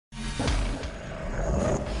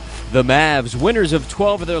The Mavs, winners of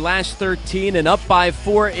 12 of their last 13 and up by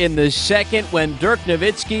 4 in the second when Dirk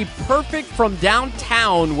Nowitzki, perfect from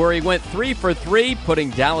downtown where he went 3 for 3,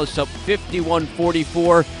 putting Dallas up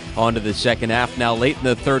 51-44 on to the second half. Now late in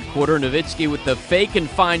the third quarter, Nowitzki with the fake and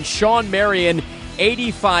finds Shawn Marion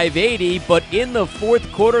 85-80, but in the fourth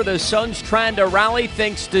quarter, the Suns trying to rally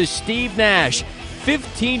thanks to Steve Nash.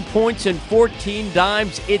 15 points and 14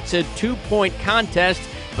 dimes. It's a 2-point contest.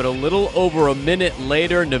 But a little over a minute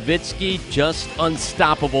later, Nowitzki just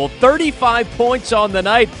unstoppable. 35 points on the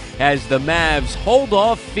night as the Mavs hold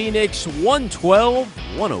off Phoenix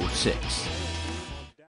 112-106.